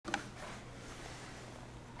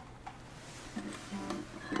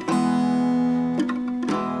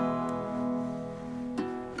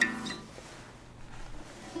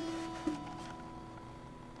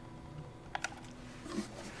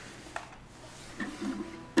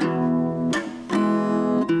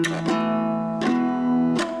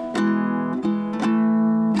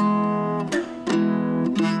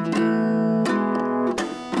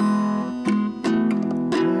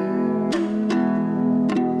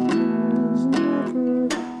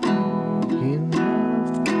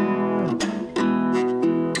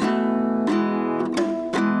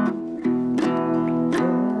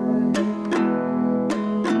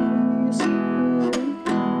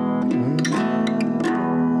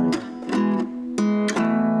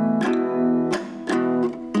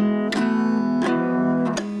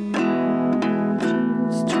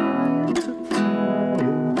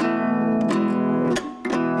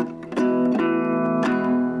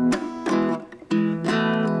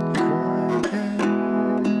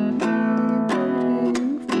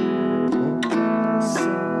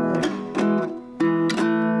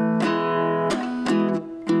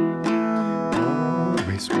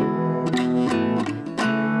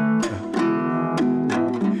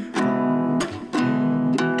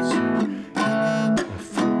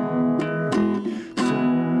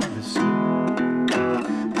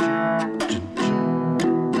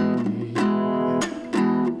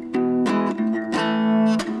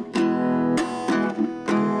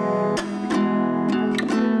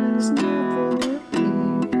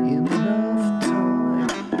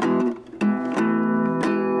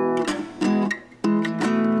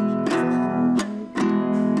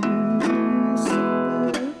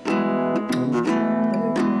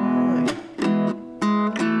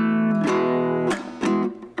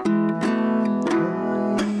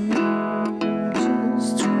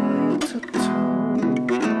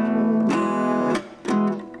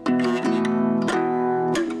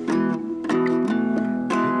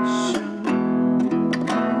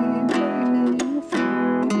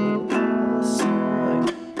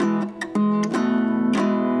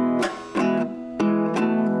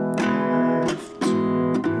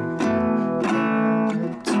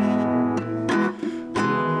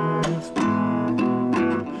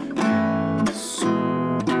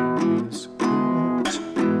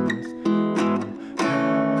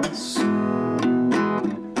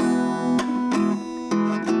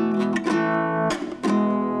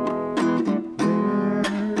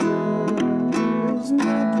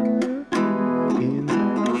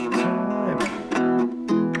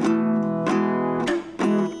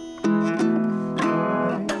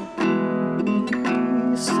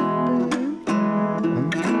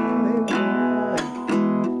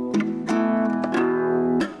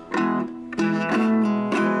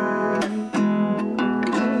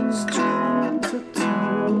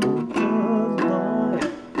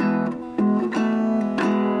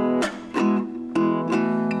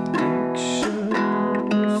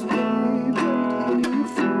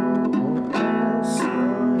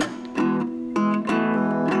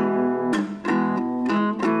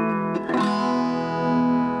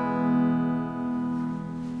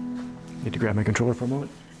grab my controller for a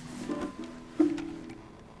moment.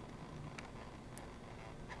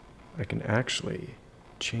 I can actually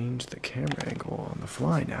change the camera angle on the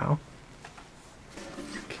fly now.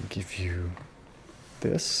 I can give you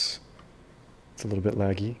this. It's a little bit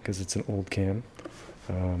laggy because it's an old cam.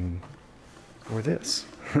 Or this.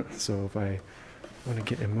 So if I want to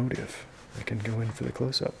get emotive, I can go in for the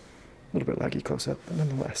close-up. A little bit laggy close-up, but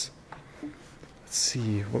nonetheless. Let's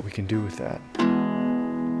see what we can do with that.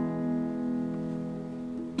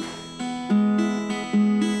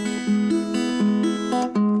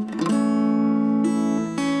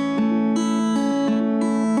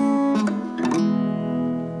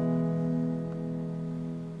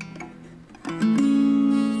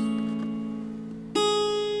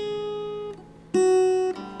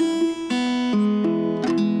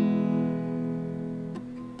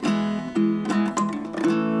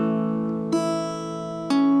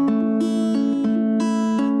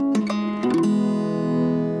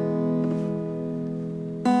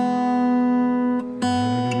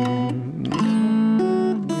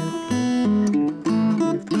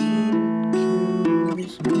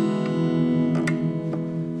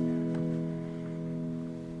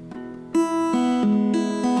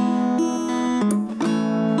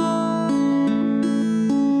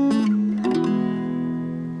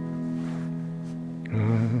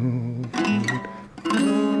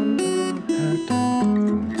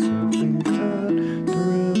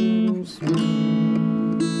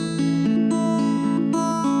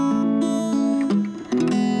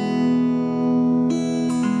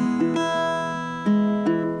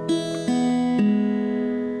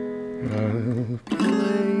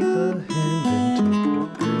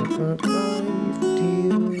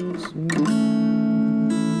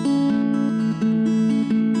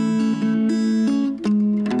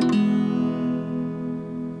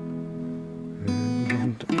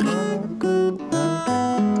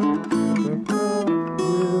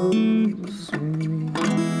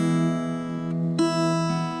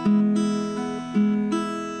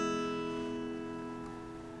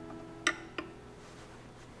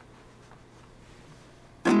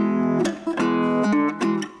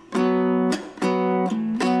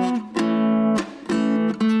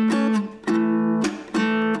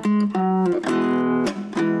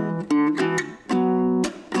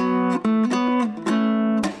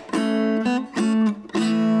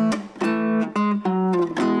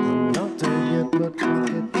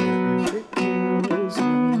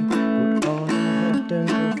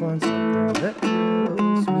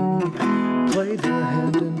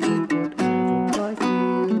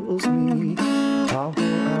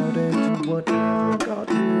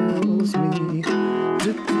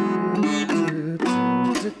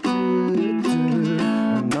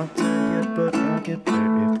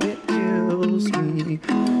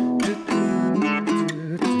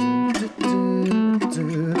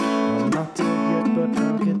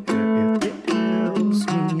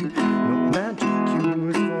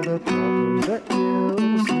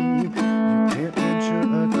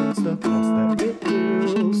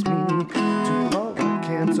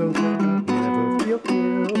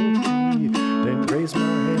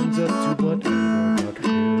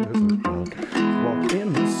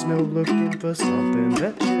 Looking for something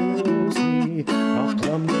that chills me. I'll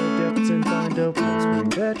plumb the depths and find a wellspring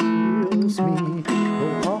that heals me.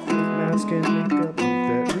 Pull off the mask and make a move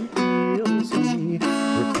that reveals me.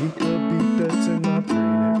 Repeat the beat that's in my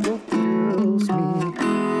brain and fulfills me.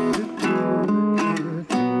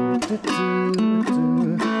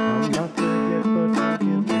 I'm not there yet, but I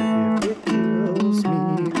can live if it kills me.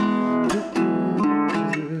 I'm not there yet, but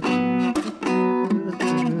I'll get there if it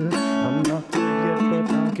kills me. I'm not there yet,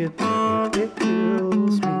 but I'll get there if it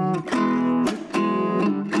kills me.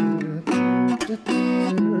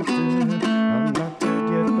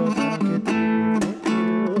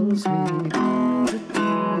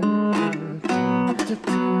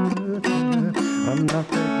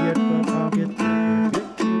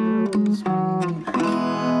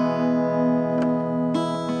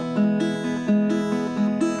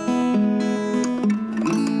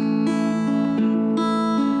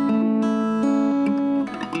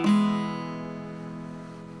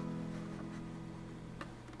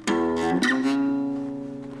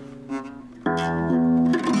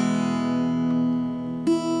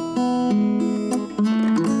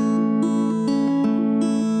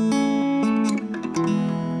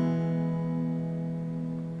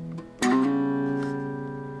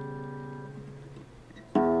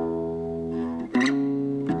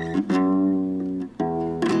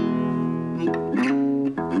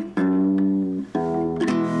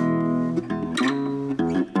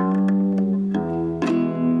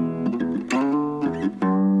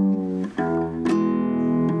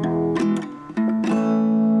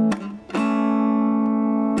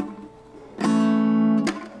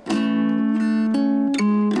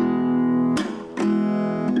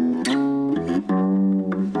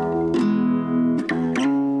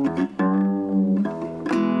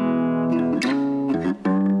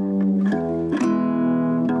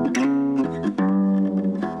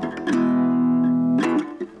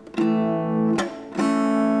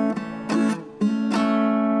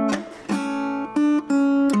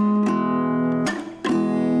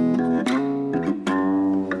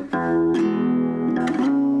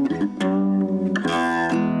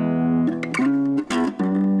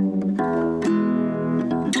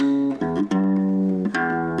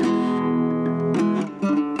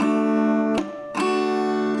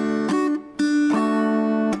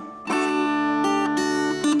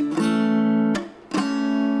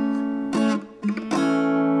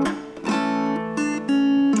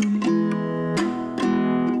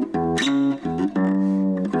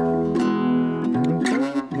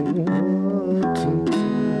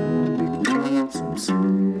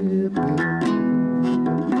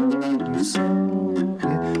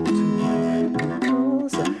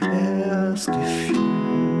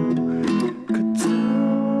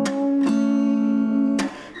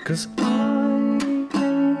 'cause I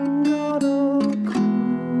ain't got a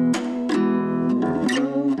clue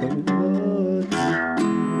what to do,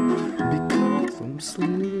 because I'm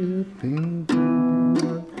slipping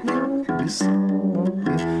through. I know you saw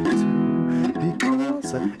it too, because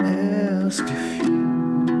I asked if you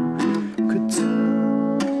could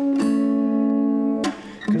tell me,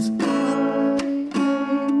 'cause I ain't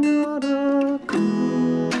got a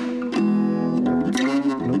clue. I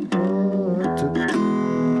don't know what to do,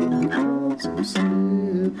 because I'm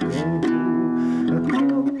slipping through. I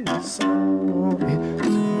know you saw it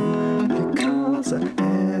too, because I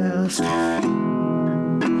asked if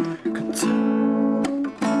you could tell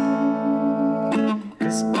me,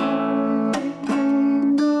 'cause I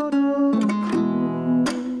ain't got a clue.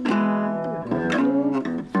 I know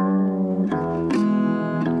you saw it too,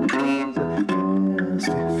 because I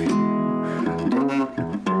asked if you don't know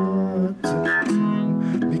what to do,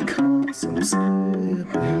 because I'm slipping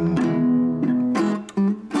through.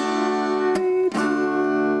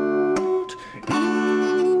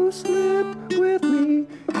 You slip with me,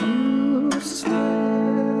 you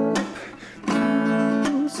slip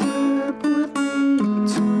with me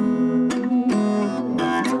too.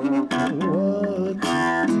 I don't know what to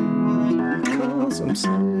do, because I'm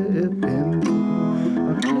slipping through.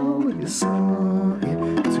 I know you saw it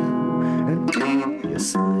too, and now you're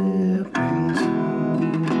slipping too.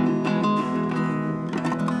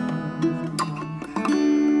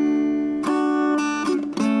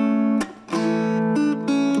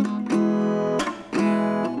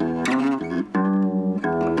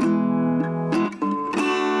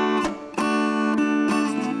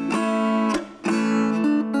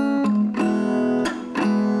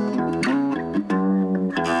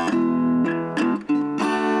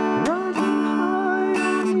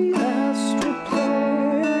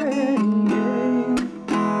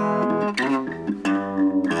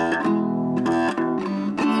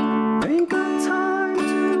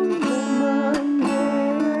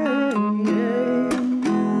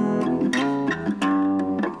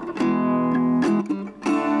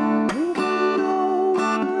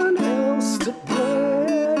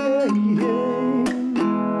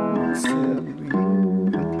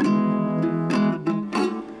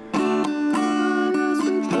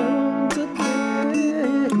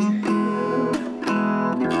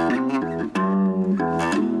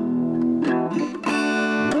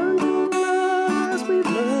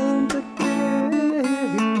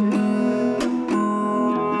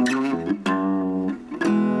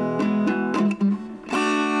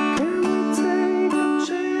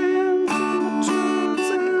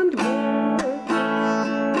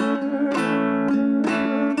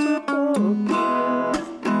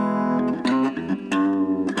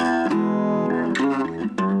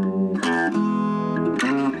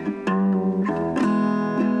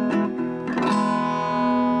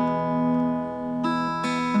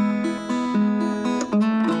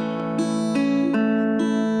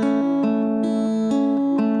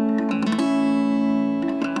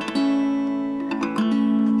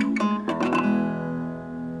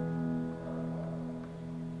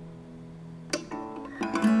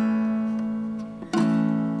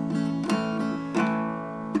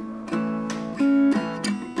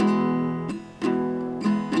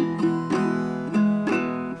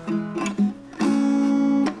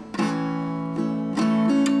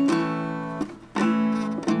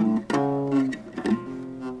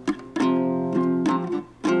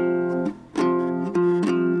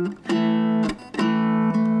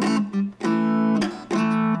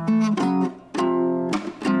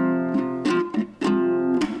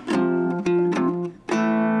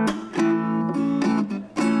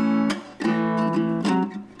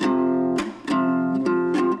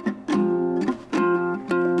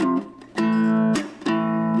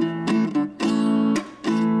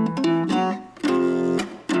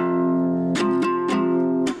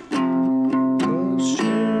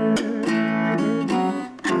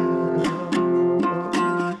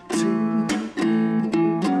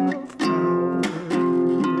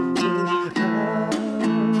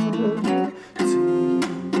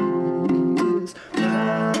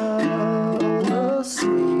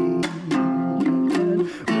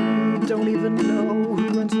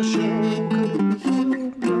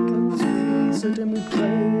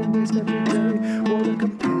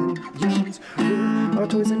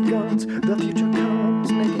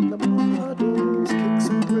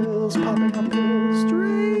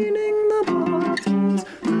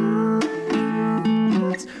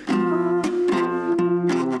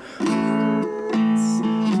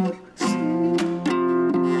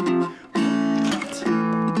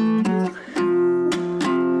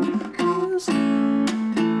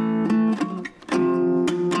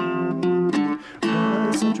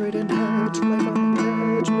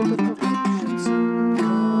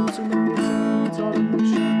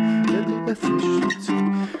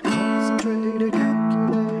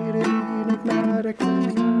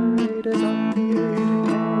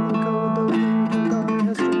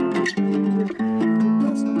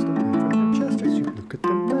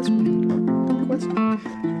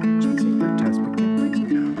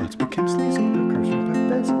 became sleazy, the curse became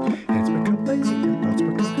lazy. Hands become lazy, and thoughts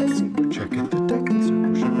become hazy. We're checking the daisies, we're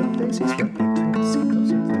pushing up daisies. Right between the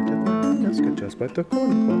seagulls, and let it behind us. Get just by the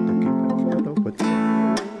corner, while looking at photo. What's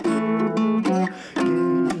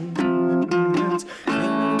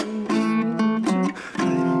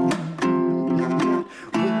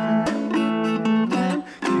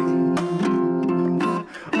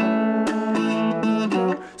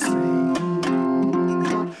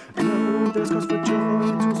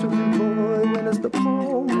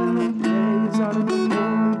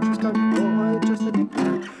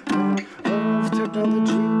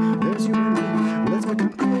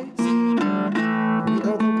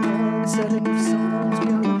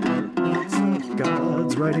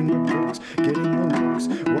writing the books, getting the looks.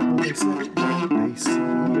 What will they say when they see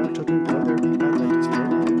our children? Will there be bad ladies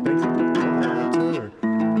throwing bangs at the water?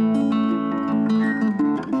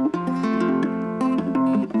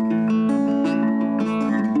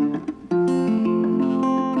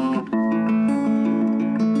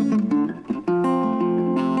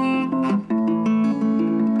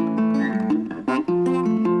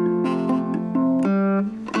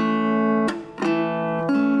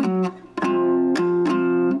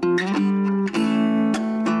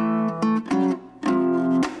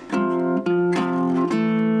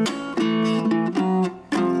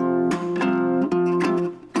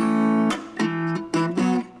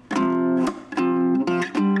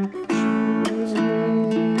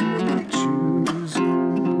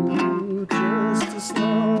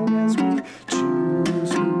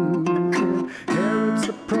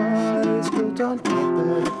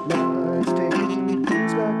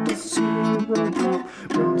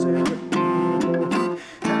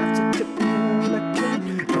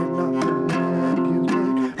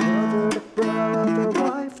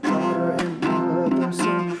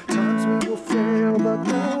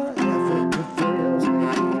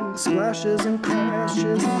 Splashes and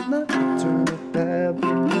crashes on the internet that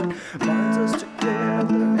binds us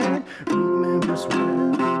together and remembers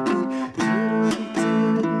when we did or we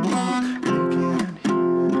didn't. We can't hear.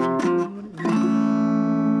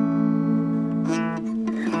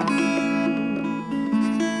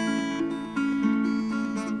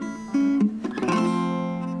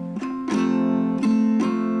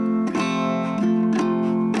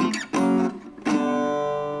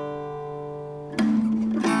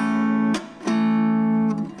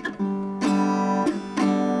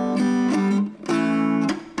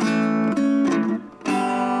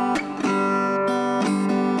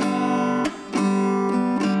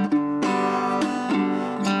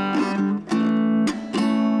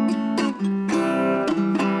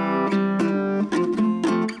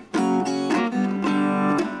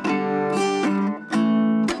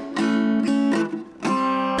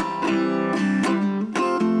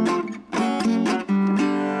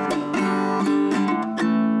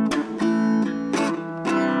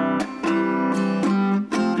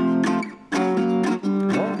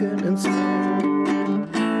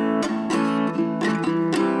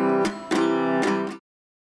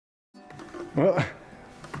 Well,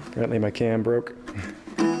 apparently my cam broke.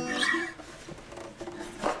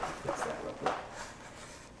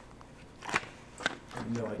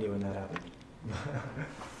 No idea when that happened.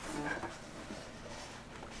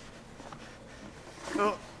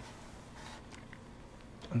 Oh.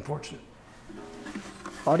 Unfortunate.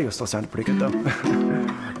 Audio still sounded pretty good though.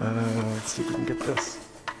 Let's see if we can get this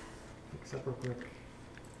fixed up real quick.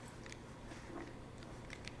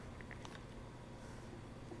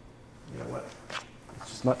 You know what?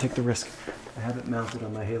 Let's just not take the risk. I have it mounted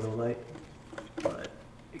on my halo light, but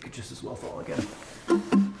it could just as well fall again.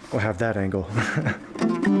 We'll have that angle.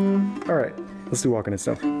 All right, let's do Walkin' and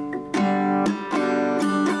stuff.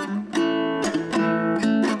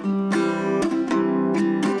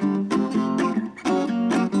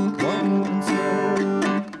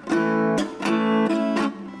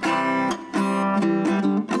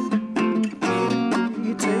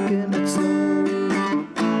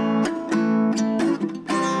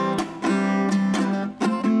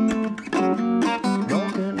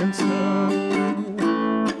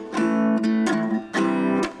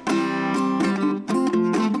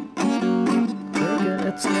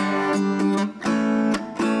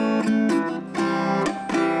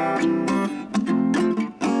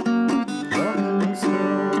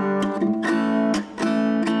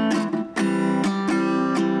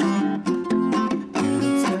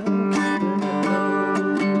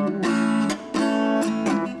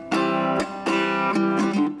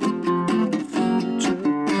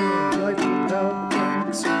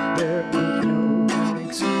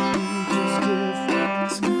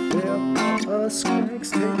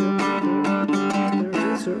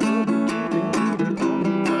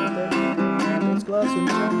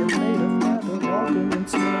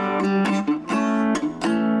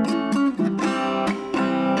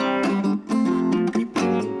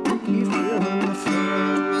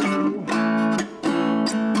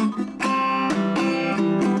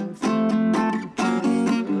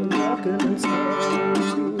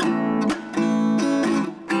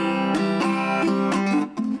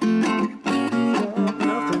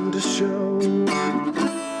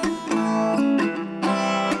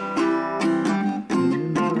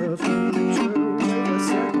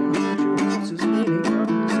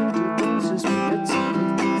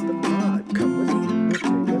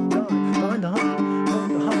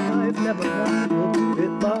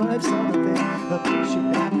 lives elevate,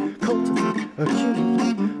 appreciate, cultivate,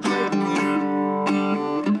 accumulate, hibernate.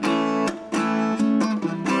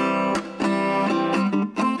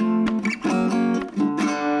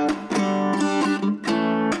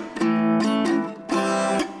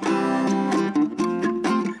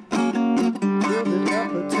 Build it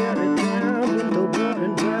up or tear it down with the war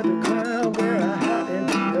and weather crown. Wear a hat and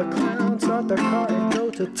be a clown. Start the car and go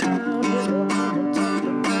to town. With a hammer, touch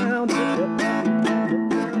the ground. Pick the body from the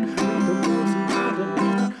ground. Leave the rosy on the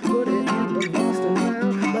ground. Put it in the lost and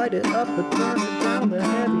found. Light it up or turn it down. The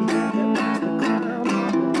heavy hand that wears the crown. On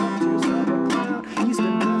the touches of a clown. East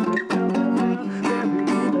and west, down and round. Buried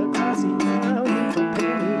in a grassy town. If I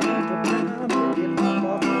painted with the brown. Pick it up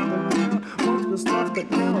off of the ground. Once was lost, but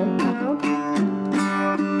now I'm found.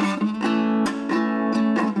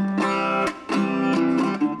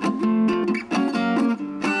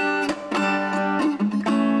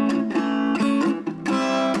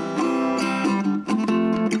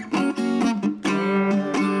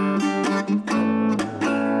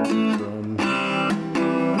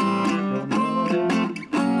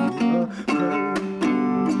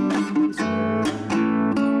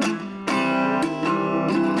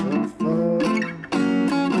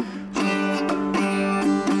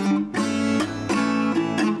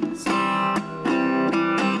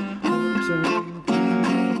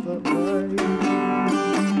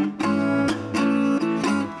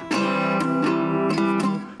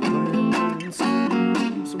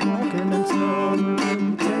 Walking and snowing,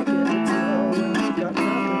 taking it slow, and we've got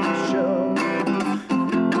nothing to show.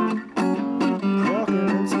 Walking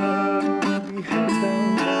and snowing, we heads down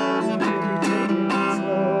low, and we'll be taking it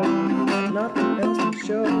slow. Got nothing else to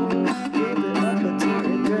show. Give it up and tear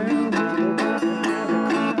it down. With the water and the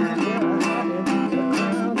crown, yeah, I had it in the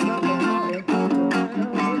clouds. Not the high and put it down.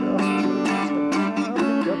 With a hole across the ground.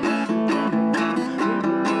 Pick up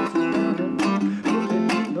the ground, put it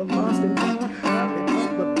in the lost and found. Wrap it up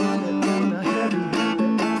but burn it down. A heavy hand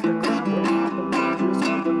that makes the crown. With the pictures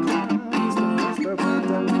of the clouds. The rest are burnt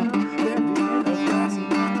around. Buried in a grassy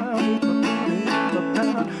town. With the penny of the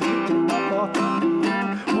pound. Pick it up off the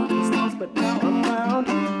ground. One was lost but now I'm found.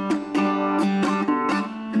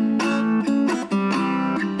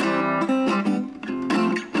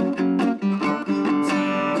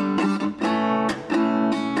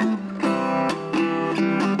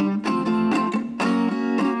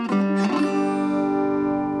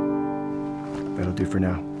 That'll do for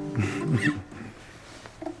now.